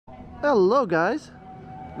Hello guys,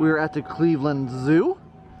 we're at the Cleveland Zoo,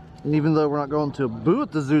 and even though we're not going to boo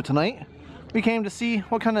at the zoo tonight, we came to see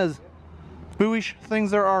what kind of booish things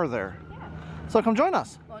there are there. Yeah. So come join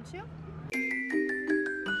us. Won't you?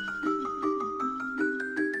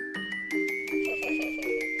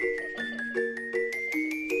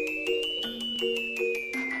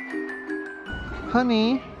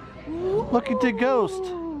 Honey, look at the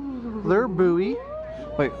ghost. They're buoy.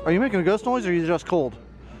 Wait, are you making a ghost noise or are you just cold?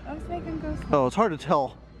 I was making ghost noise. Oh, it's hard to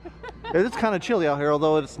tell. It is kind of chilly out here,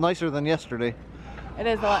 although it's nicer than yesterday. It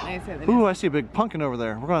is a lot nicer than yesterday. Ooh, I see a big pumpkin over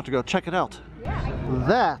there. We're gonna have to go check it out.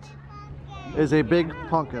 That is a big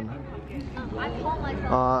pumpkin.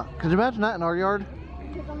 Could you imagine that in our yard?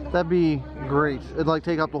 That'd be great. It'd like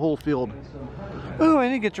take up the whole field. Ooh, I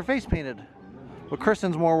need to get your face painted. But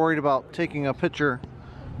Kristen's more worried about taking a picture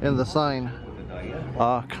in the sign.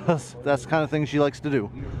 Cause that's the kind of thing she likes to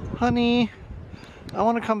do. Honey, I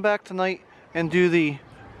want to come back tonight and do the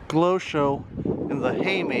glow show in the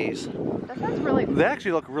hay maze. That sounds really fun. They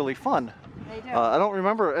actually look really fun. They do. I don't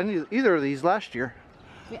remember either of these last year.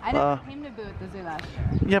 See, I never came to Boo at the zoo last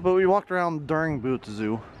year. Yeah, but we walked around during Boo at the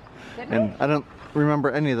zoo. Did we? And I don't remember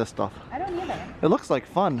any of this stuff. I don't either. It looks like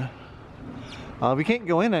fun. We can't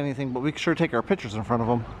go in anything, but we can sure take our pictures in front of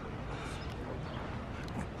them.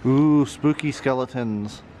 Ooh, spooky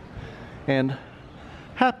skeletons. And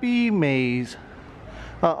happy maze.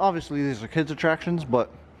 Obviously these are kids attractions,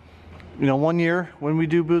 but you know, one year when we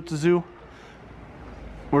do Boo at the Zoo,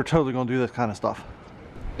 we're totally gonna do this kind of stuff.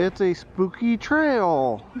 It's a spooky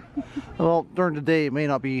trail. Well, during the day it may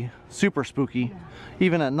not be super spooky.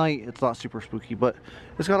 Even at night it's not super spooky, but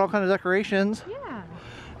it's got all kinds of decorations. Yeah.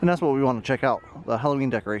 And that's what we want to check out, the Halloween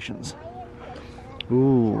decorations.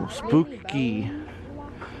 Ooh, spooky.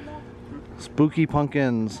 Spooky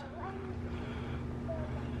pumpkins.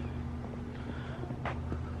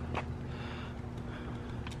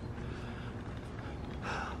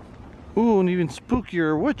 Ooh, and even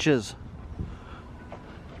spookier witches.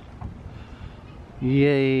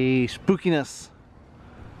 Yay, spookiness.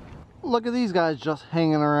 Look at these guys just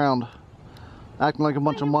hanging around, acting like a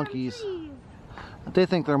bunch of monkeys. They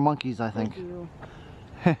think they're monkeys, I think.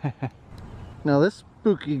 Now this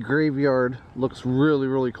spooky graveyard looks really,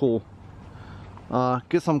 really cool.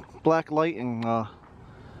 Get some black light and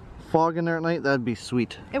fog in there at night, that'd be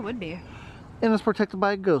sweet. It would be. And it's protected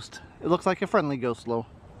by a ghost. It looks like a friendly ghost though.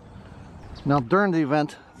 Now during the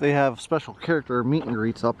event, they have special character meet and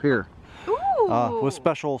greets up here. Ooh. With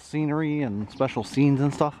special scenery and special scenes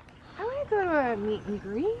and stuff. I want to go to a meet and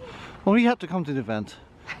greet. Well, you have to come to the event.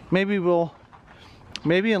 Maybe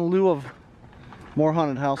in lieu of more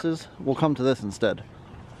haunted houses, we'll come to this instead.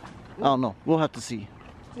 I don't know. We'll have to see.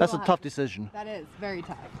 That's a tough decision. That is very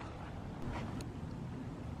tough.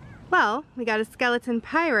 Well, we got a skeleton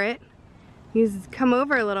pirate. He's come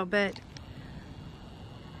over a little bit.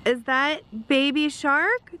 Is that baby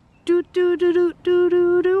shark? Doo doo doo doo doo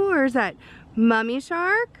doo doo, or is that mummy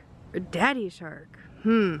shark or daddy shark?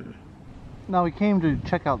 Now we came to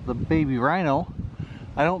check out the baby rhino.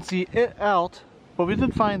 I don't see it out, but we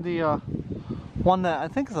did find the one that I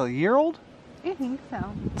think is a year old. I think so.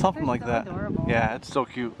 Something like that. Adorable. Yeah, it's so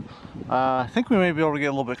cute. I think we may be able to get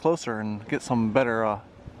a little bit closer and get some better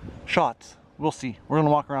shots. We'll see. We're gonna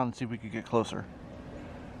walk around and see if we could get closer.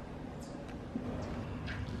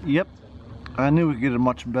 Yep, I knew we could get a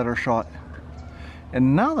much better shot.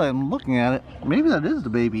 And now that I'm looking at it, maybe that is the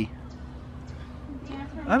baby.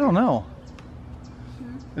 I don't know.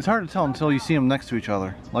 It's hard to tell until you see them next to each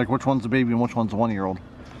other, like which one's the baby and which one's the 1-year-old.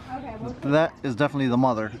 Okay, well, That is definitely the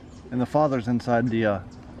mother, and the father's inside the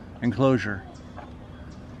enclosure.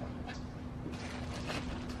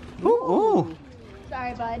 Ooh, ooh.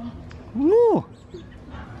 sorry, bud. Ooh.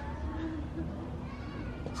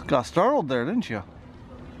 Got startled there, didn't you?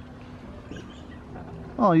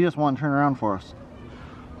 Oh, you just want to turn around for us.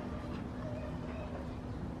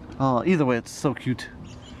 Oh, either way, it's so cute.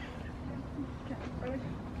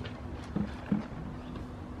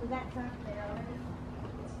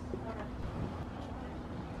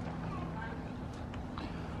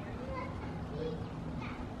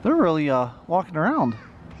 They're really walking around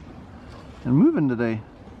and moving today.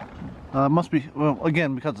 Must be, well,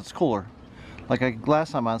 again, because it's cooler. Like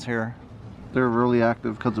last time I was here, they were really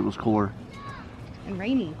active because it was cooler. And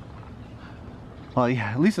rainy. Well,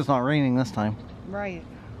 yeah, at least it's not raining this time. Right.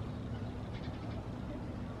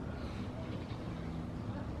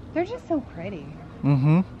 They're just so pretty.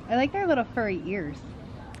 Mm-hmm. I like their little furry ears.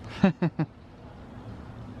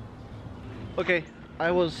 Okay,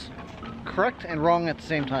 I was correct and wrong at the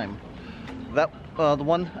same time. That the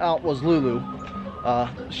one out was Lulu.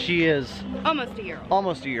 She is Almost a year old.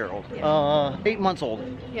 almost a year old. Yeah. 8 months old.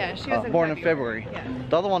 Yeah, she was Born in February. Yeah.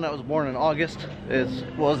 The other one that was born in August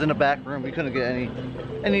was in the back room. We couldn't get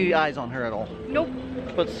any eyes on her at all. Nope.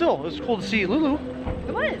 But still, it was cool to see Lulu.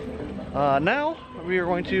 It was. Now we are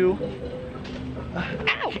going to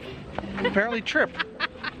Ow! apparently trip.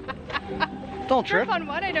 Don't trip. Trip on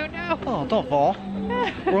what? I don't know. Oh, don't fall.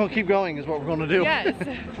 We're gonna keep going is what we're gonna do. Yes.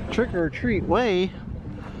 Trick or treat way.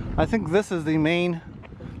 I think this is the main,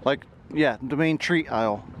 the main treat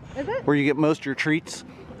aisle. Is it? Where you get most of your treats.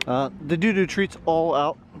 They do treats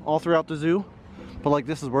all throughout the zoo. But like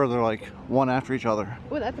this is where they're like one after each other.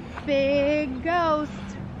 Oh, that's a big ghost.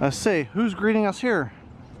 I say, who's greeting us here?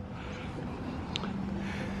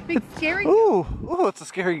 Big scary. Ooh, it's a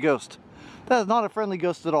scary ghost. That is not a friendly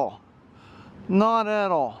ghost at all. Not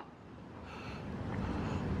at all.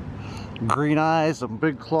 Green eyes, some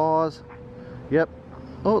big claws. Yep.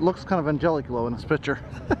 Oh, it looks kind of angelic glow in this picture.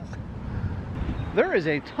 There is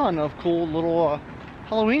a ton of cool little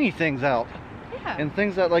Halloween-y things out. Yeah. And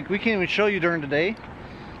things that like we can't even show you during the day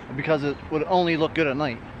because it would only look good at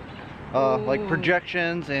night. Like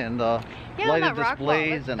projections and lighted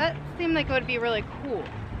displays. That seemed like it would be really cool.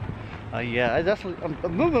 Yeah, I'm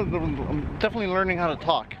definitely learning how to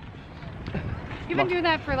talk. You've been doing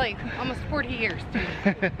that for like almost 40 years.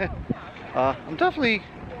 I'm definitely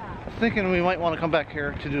thinking we might want to come back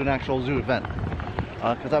here to do an actual zoo event.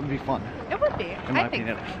 Because that would be fun. It would be, in my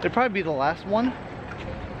opinion. It'd probably be the last one.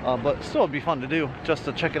 But still it'd be fun to do, just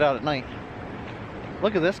to check it out at night.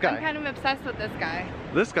 Look at this guy. I'm kind of obsessed with this guy.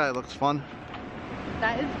 This guy looks fun.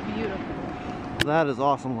 That is beautiful. That is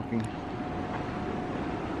awesome looking.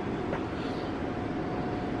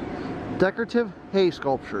 Decorative hay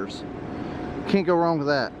sculptures. Can't go wrong with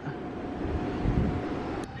that.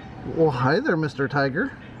 Well, hi there, Mr.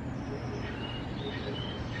 Tiger.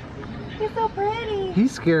 He's so pretty.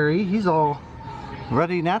 He's scary. He's all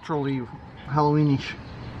ready naturally Halloweenish.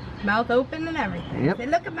 Mouth open and everything. Yep. Say,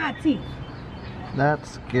 look at my teeth.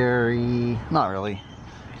 That's scary. Not really.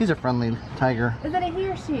 He's a friendly tiger. Is it a he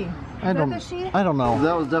or she? I don't know.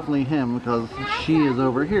 That was definitely him because she is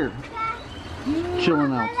over here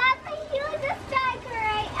chilling out.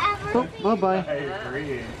 Oh, bye-bye. I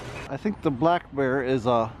agree. I think the black bear is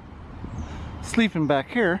sleeping back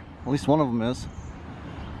here. At least one of them is.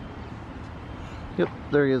 Yep,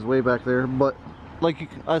 there he is way back there. But like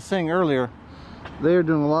I was saying earlier, they're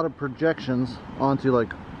doing a lot of projections onto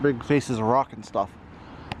like big faces of rock and stuff.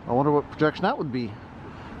 I wonder what projection that would be.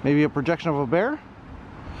 Maybe a projection of a bear?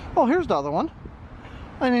 Oh, here's the other one.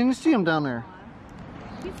 I didn't even see him down there.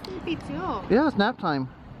 He's sleepy too. Yeah, it's nap time.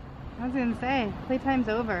 I was gonna say, playtime's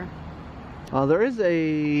over. There is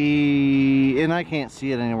and I can't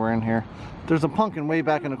see it anywhere in here. There's a pumpkin way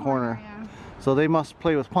back in the corner. Yeah. So they must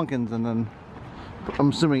play with pumpkins and then, I'm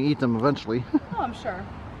assuming, eat them eventually. Oh, I'm sure.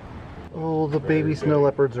 Oh, the baby snow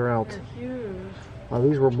leopards are out. They're huge.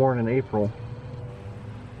 These were born in April.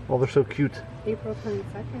 Oh, they're so cute. April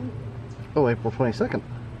 22nd. Oh, April 22nd,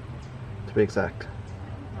 to be exact.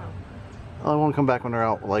 I want to come back when they're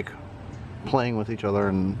out, like, playing with each other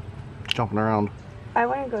and jumping around. I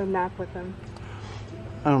want to go nap with them.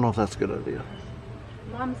 I don't know if that's a good idea.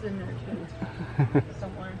 Mom's in there too.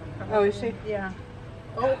 Somewhere. Oh, is she? Yeah.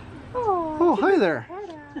 Oh, hi there.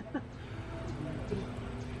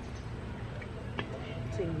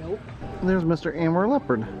 Say nope. There's Mr. Amber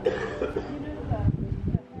Leopard.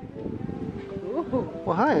 Ooh.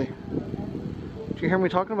 Well, hi. Did you hear me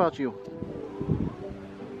talking about you?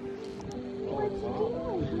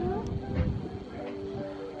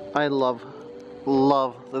 I love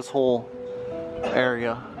this whole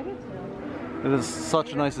area. It is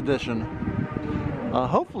such a nice addition.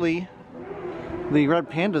 Hopefully the red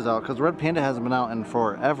panda's out, because red panda hasn't been out in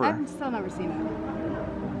forever. I've still never seen it.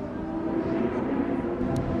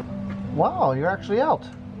 Wow, you're actually out.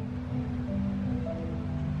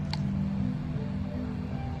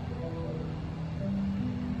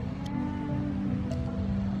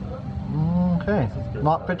 Okay,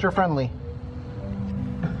 not picture friendly.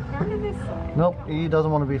 How did this slide? Nope, he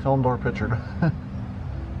doesn't want to be filmed or pictured.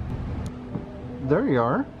 There you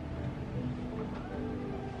are.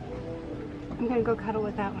 I'm gonna go cuddle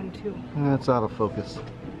with that one too. It's out of focus.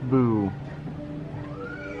 Boo.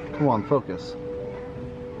 Come on, focus.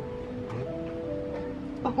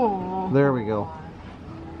 Oh. There we go.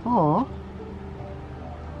 Aw.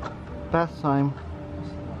 Bath time.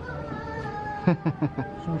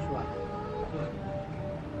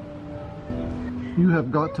 You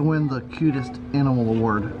have got to win the cutest animal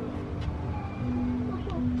award.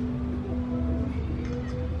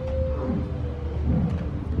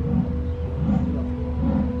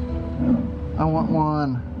 I want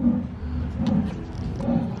one.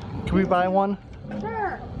 Can we buy one?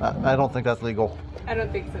 Sure. I don't think that's legal. I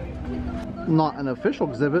don't think so. Not an official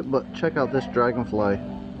exhibit, but check out this dragonfly.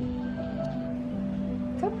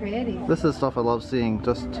 So pretty. This is stuff I love seeing,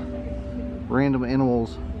 just random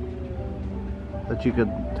animals that you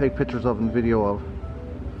could take pictures of and video of.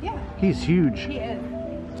 Yeah. He's huge. He is.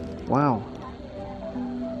 Wow.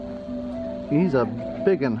 He's a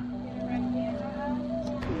big one.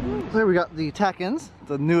 There we got the tack-ins,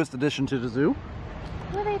 the newest addition to the zoo.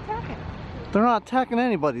 Who are they attacking? They're not attacking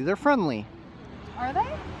anybody, they're friendly. Are they?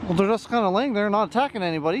 Well, they're just kind of laying there, not attacking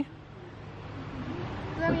anybody.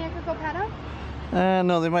 Does that mean I could go pet him?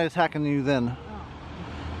 No, they might attacking you then.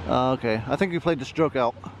 Oh. Okay, I think you played this joke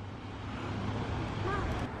out.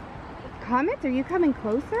 Comet, are you coming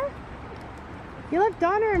closer? You left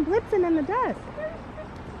Donner and Blitzen in the dust.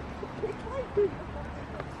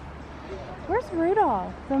 Where's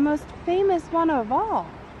Rudolph, the most famous one of all?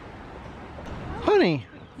 Honey,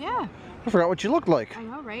 Yeah. I forgot what you looked like. I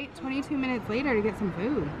know, right? 22 minutes later to get some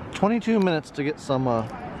food. 22 minutes to get some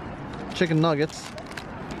chicken nuggets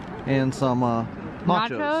and some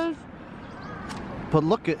nachos. But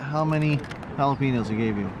look at how many jalapenos he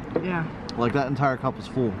gave you. Yeah, Like that entire cup is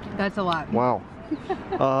full. that's a lot. Wow.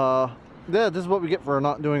 Yeah, this is what we get for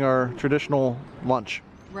not doing our traditional lunch.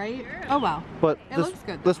 Right? Oh, well. But It looks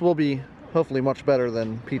good. this will be hopefully much better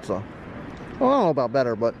than pizza. Well, I don't know about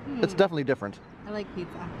better, but it's definitely different. I like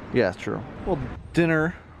pizza. Yeah, it's true.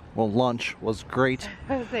 Well, lunch was great.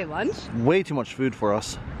 I was say lunch? Way too much food for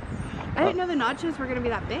us. I didn't know the nachos were going to be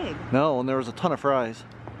that big. No, and there was a ton of fries.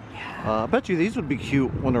 Yeah. I bet you these would be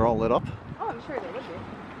cute when they're all lit up. Oh, I'm sure they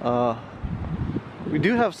would be. We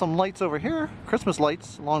do have some lights over here, Christmas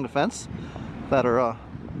lights along the fence that are out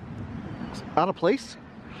of place.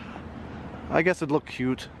 I guess it'd look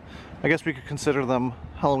cute. I guess we could consider them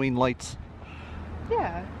Halloween lights.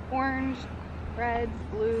 Yeah. Orange, reds,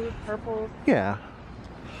 blues, purples. Yeah.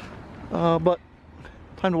 But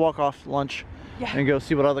time to walk off lunch and go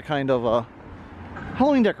see what other kind of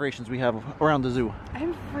Halloween decorations we have around the zoo.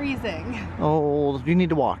 I'm freezing. Oh, you need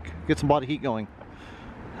to walk. Get some body heat going.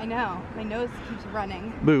 I know. My nose keeps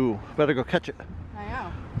running. Boo. Better go catch it. I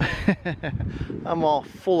know. I'm all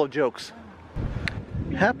full of jokes.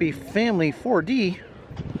 Happy Family 4D.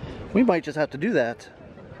 We might just have to do that.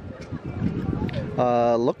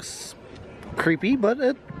 Looks creepy, but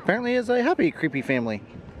it apparently is a happy creepy family.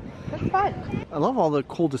 That's fun. I love all the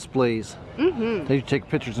cool displays that you take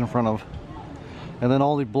pictures in front of. And then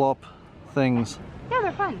all the blow up things. Yeah,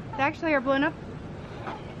 they're fun. They actually are blown up.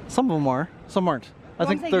 Some of them are, some aren't. I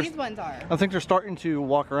think these ones are. I think they're starting to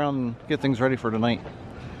walk around and get things ready for tonight.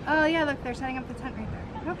 Oh yeah, look, they're setting up the tent right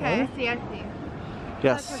there. Okay, I see. Yes.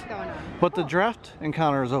 That's what's going on. But the draft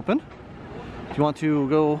encounter is open. Do you want to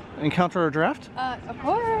go encounter a draft? Of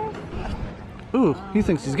course. Ooh, he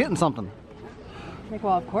thinks he's getting something. Like,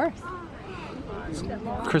 well, of course. It's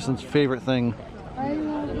Kristen's favorite thing.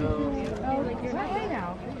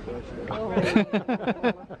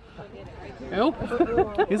 Nope.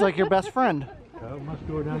 He's like your best friend. It must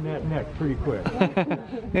go down that neck pretty quick.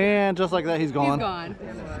 And just like that, he's gone. He's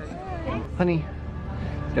gone. Honey,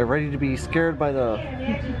 they're ready to be scared by the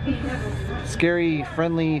scary,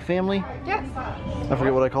 friendly family? Yes. I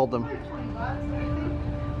forget what I called them.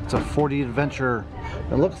 It's a 4D adventure.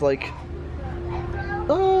 It looks like,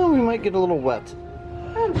 oh, we might get a little wet.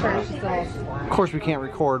 I'm sure it's just a little... Of course we can't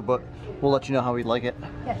record, but we'll let you know how we like it.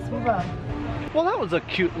 Yes, we will. Well, that was a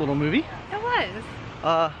cute little movie. It was.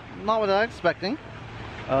 Not what I was expecting.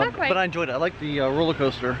 Not quite. But I enjoyed it. I like the roller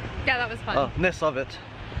coaster Yeah, that was fun. ness of it.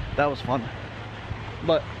 That was fun.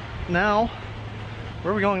 But now,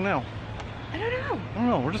 where are we going now? I don't know. I don't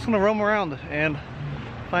know. We're just gonna roam around and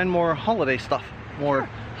find more holiday stuff, more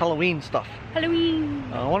Halloween stuff. Halloween.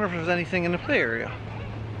 I wonder if there's anything in the play area.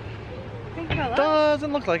 Think about that.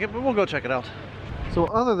 Doesn't look like it, but we'll go check it out. So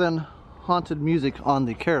other than haunted music on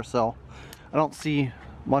the carousel, I don't see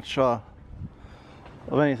much of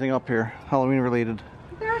anything up here Halloween related.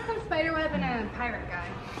 There was some spiderweb and a pirate guy.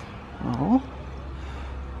 Oh.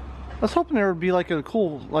 I was hoping there would be like a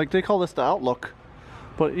cool, like they call this the outlook,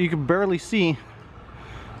 but you can barely see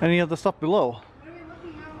any of the stuff below.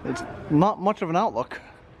 It's not much of an outlook.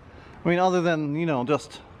 I mean, other than, you know,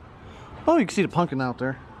 just, oh, you can see the pumpkin out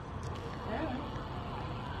there.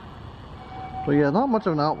 But yeah, not much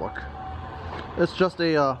of an outlook. It's just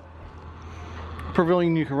a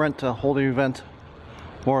pavilion you can rent to hold an event,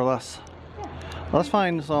 more or less. Let's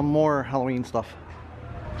find some more Halloween stuff.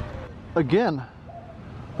 Again,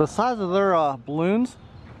 the size of their balloons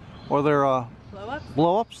or their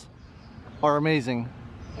blow-ups are amazing.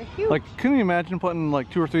 They're huge. Like, can you imagine putting like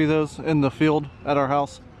 2 or 3 of those in the field at our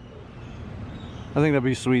house? I think that'd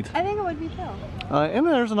be sweet. I think it would be too. And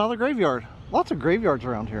there's another graveyard. Lots of graveyards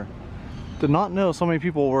around here. Did not know so many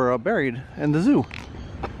people were buried in the zoo.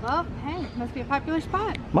 Well, hey, must be a popular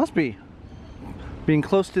spot. Must be. Being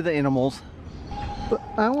close to the animals. But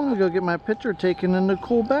I want to go get my picture taken in the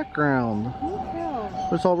cool background. Me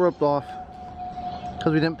too. It's all roped off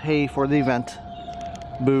because we didn't pay for the event.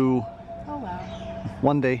 Boo. Oh well.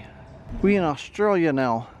 One day. We in Australia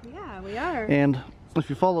now. Yeah, we are. And if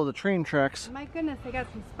you follow the train tracks, My goodness, they got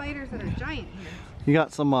some spiders that are giant here. you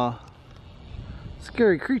got some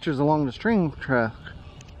scary creatures along this train track.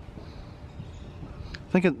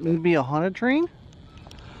 I think it may be a haunted train.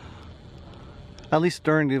 At least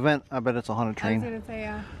during the event, I bet it's a haunted I was train. gonna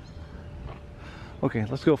say, Okay,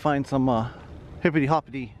 let's go find some hippity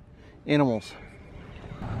hoppity animals.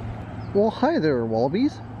 Well, hi there,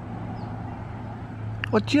 wallabies.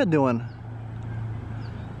 What you doing?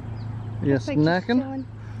 You looks like just snacking? chilling.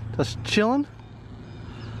 Just chilling?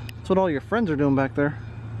 That's what all your friends are doing back there.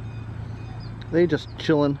 They just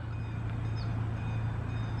chilling.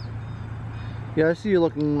 Yeah, I see you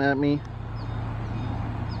looking at me.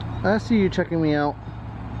 I see you checking me out.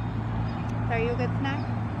 Are you a good snack?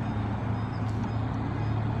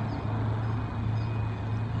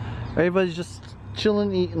 Everybody's just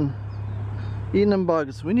chilling, eating them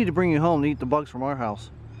bugs. We need to bring you home to eat the bugs from our house.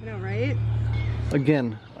 I know, right?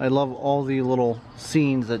 Again, I love all the little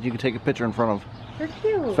scenes that you can take a picture in front of. They're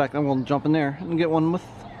cute. In fact, I'm going to jump in there and get one with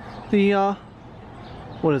the,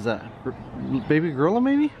 what is that? Baby gorilla,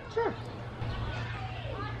 maybe? Sure.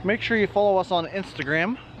 Make sure you follow us on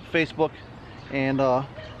Instagram, Facebook, and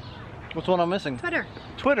what's one I'm missing? Twitter.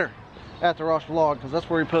 Twitter, at the Rosh Vlog, because that's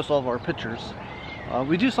where we post all of our pictures.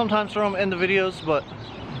 We do sometimes throw them in the videos, but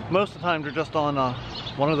most of the time they're just on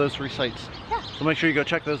one of those 3 sites. Yeah. So make sure you go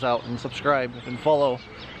check those out and subscribe and follow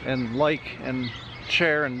and like and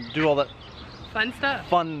share and do all that Fun stuff.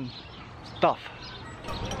 fun stuff.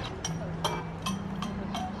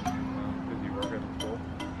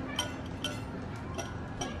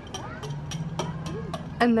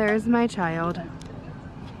 And there's my child.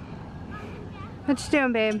 What you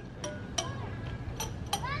doing, babe?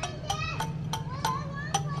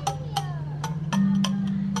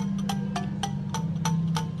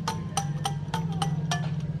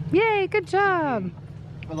 Yay, good job.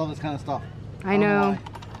 I love this kind of stuff. I know.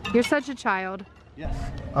 You're such a child. Yes.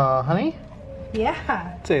 Honey,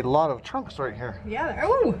 Yeah. it's a lot of trunks right here. Yeah.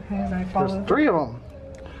 Oh, as I follow. There's 3 of them.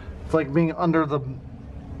 It's like being under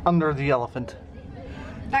the elephant.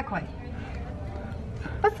 Not quite.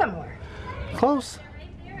 But similar. Close.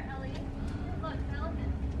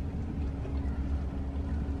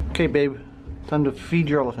 Okay, babe. Time to feed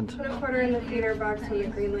your elephant. Put a quarter in the feeder box when the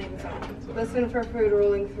green light is on. Listen for food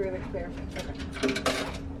rolling through the clear. Okay.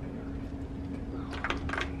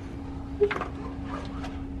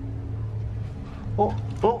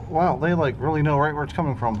 Oh, wow. They like really know right where it's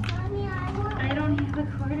coming from. I don't have a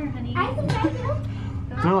quarter, honey.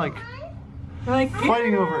 They're like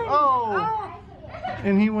fighting over it. Oh!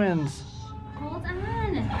 And he wins. Hold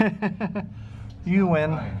on. You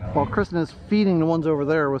win. While Kristen is feeding the ones over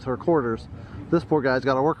there with her quarters, this poor guy's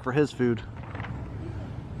got to work for his food.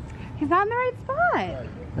 He's not in the right spot.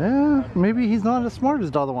 Yeah, maybe he's not as smart as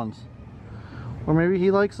the other ones. Or maybe he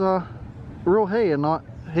likes real hay and not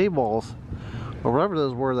hay balls. Or whatever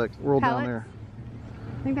those were that rolled down Pellets? there.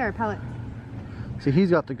 I think they're pellets. See, he's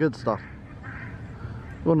got the good stuff.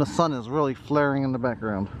 When the sun is really flaring in the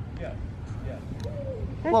background.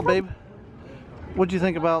 Well, babe, what'd you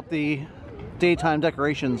think about the daytime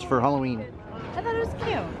decorations for Halloween? I thought it was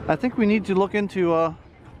cute. I think we need to look into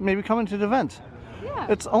maybe coming to the event. Yeah.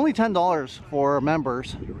 It's only $10 for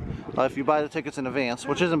members if you buy the tickets in advance,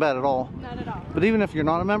 which isn't bad at all. Not at all. But even if you're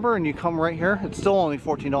not a member and you come right here, it's still only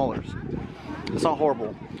 $14. It's not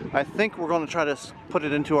horrible. I think we're going to try to put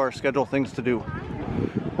it into our schedule things to do.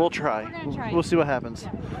 We'll try. We're gonna try. We'll see what happens.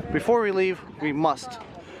 Before we leave, we must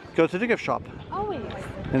go to the gift shop Always.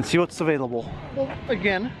 and see what's available. Well,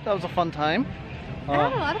 again, that was a fun time. I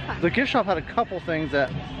had a lot of fun. The gift shop had a couple things that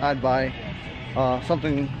I'd buy.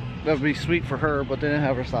 Something that would be sweet for her, but they didn't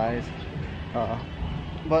have her size.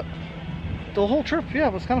 But the whole trip, yeah,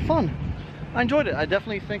 it was kind of fun. I enjoyed it. I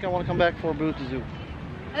definitely think I want to come back for Boo at the Zoo.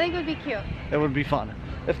 I think it would be cute. It would be fun.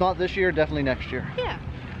 If not this year, definitely next year. Yeah.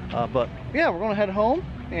 But yeah, we're going to head home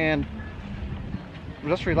and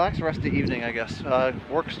just relax the rest of the evening, I guess.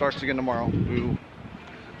 Work starts again tomorrow. Ooh.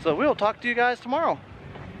 So we'll talk to you guys tomorrow.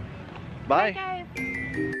 Bye. Bye, guys.